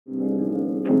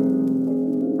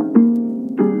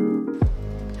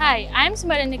Hi, I am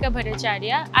Smaranika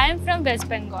Bhattacherya. I am from West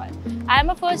Bengal. I am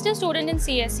a first year student in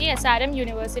CSE SRM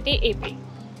University AP.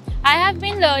 I have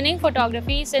been learning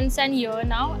photography since a year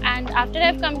now, and after I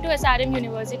have come to SRM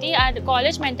University, our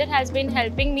college mentor has been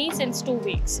helping me since 2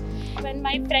 weeks. When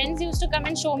my friends used to come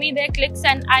and show me their clicks,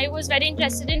 and I was very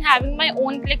interested in having my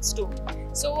own clicks too.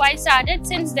 So I started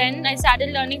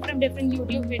learning from different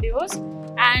YouTube videos.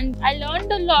 And I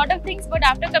learned a lot of things, but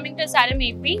after coming to SRM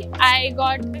AP, I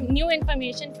got new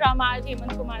information from our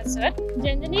Hemant Kumar sir.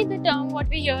 Generally, the term what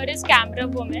we hear is camera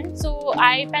woman. So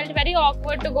I felt very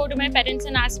awkward to go to my parents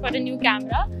and ask for a new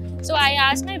camera. So I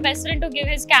asked my best friend to give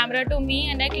his camera to me,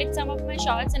 and I clicked some of my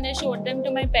shots and I showed them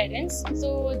to my parents. So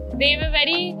they were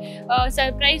very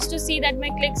surprised to see that my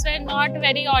clicks were not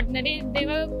very ordinary. They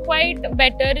were quite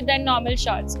better than normal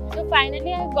shots. So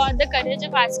finally I got the courage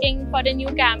of asking for a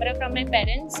new camera from my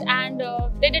parents, and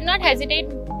they did not hesitate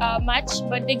much,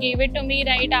 but they gave it to me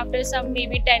right after some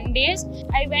maybe 10 days.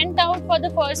 I went out for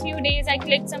the first few days, I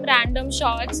clicked some random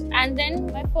shots, and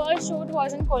then my first shoot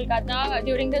was in Kolkata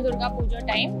during the Durga Puja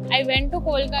time. I went to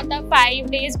Kolkata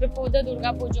 5 days before the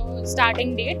Durga Puja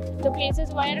starting date. The places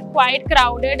were quite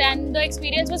crowded and the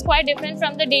experience was quite different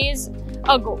from the days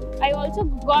ago. I also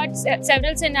got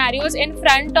several scenarios in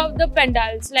front of the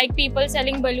pandals, like people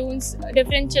selling balloons,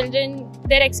 different children,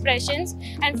 their expressions,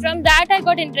 and from that I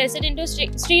got interested into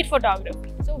street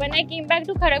photography. So when I came back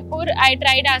to Kharagpur, I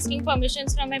tried asking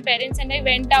permissions from my parents, and I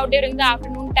went out during the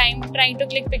afternoon time trying to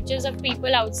click pictures of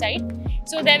people outside.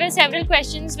 So there were several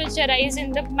questions which arise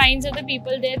in the minds of the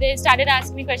people there. They started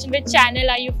asking me questions: which channel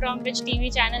are you from, which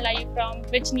TV channel are you from,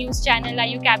 which news channel are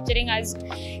you capturing us?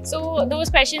 So those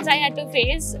questions I had to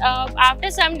face. After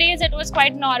some days it was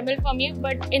quite normal for me,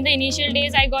 but in the initial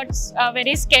days I got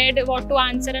very scared what to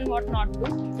answer and what not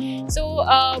to. So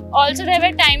also there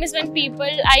were times when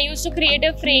I used to create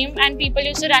a frame and people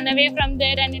used to run away from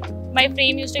there, and my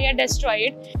frame used to get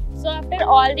destroyed. So after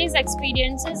all these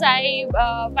experiences, I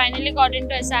finally got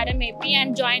into SRM AP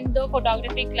and joined the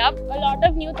photography club. A lot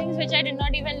of new things which I did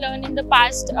not even learn in the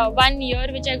past 1 year,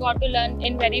 which I got to learn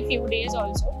in very few days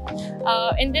also.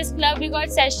 In this club, we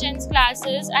got sessions,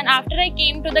 classes, and after I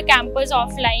came to the campus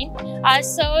offline, our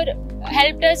sir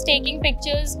helped us taking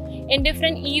pictures in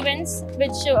different events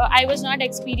which I was not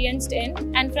experienced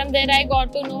in, and from there I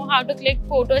got to know how to click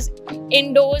photos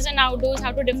indoors and outdoors,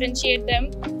 how to differentiate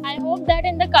them. I hope that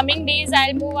in the coming days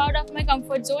I'll move out of my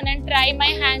comfort zone and try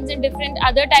my hands in different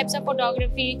other types of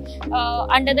photography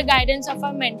under the guidance of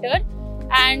a mentor.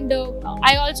 And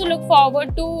I also look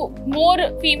forward to more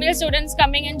female students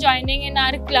coming and joining in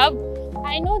our club.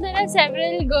 I know there are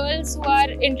several girls who are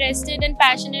interested and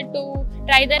passionate to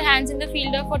try their hands in the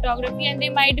field of photography, and they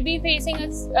might be facing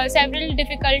several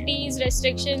difficulties,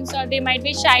 restrictions, or they might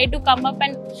be shy to come up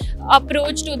and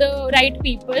approach to the right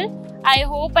people. I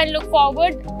hope and look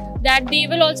forward that they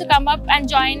will also come up and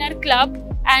join our club,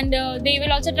 and they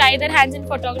will also try their hands in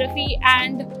photography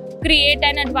and create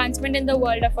an advancement in the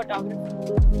world of photography.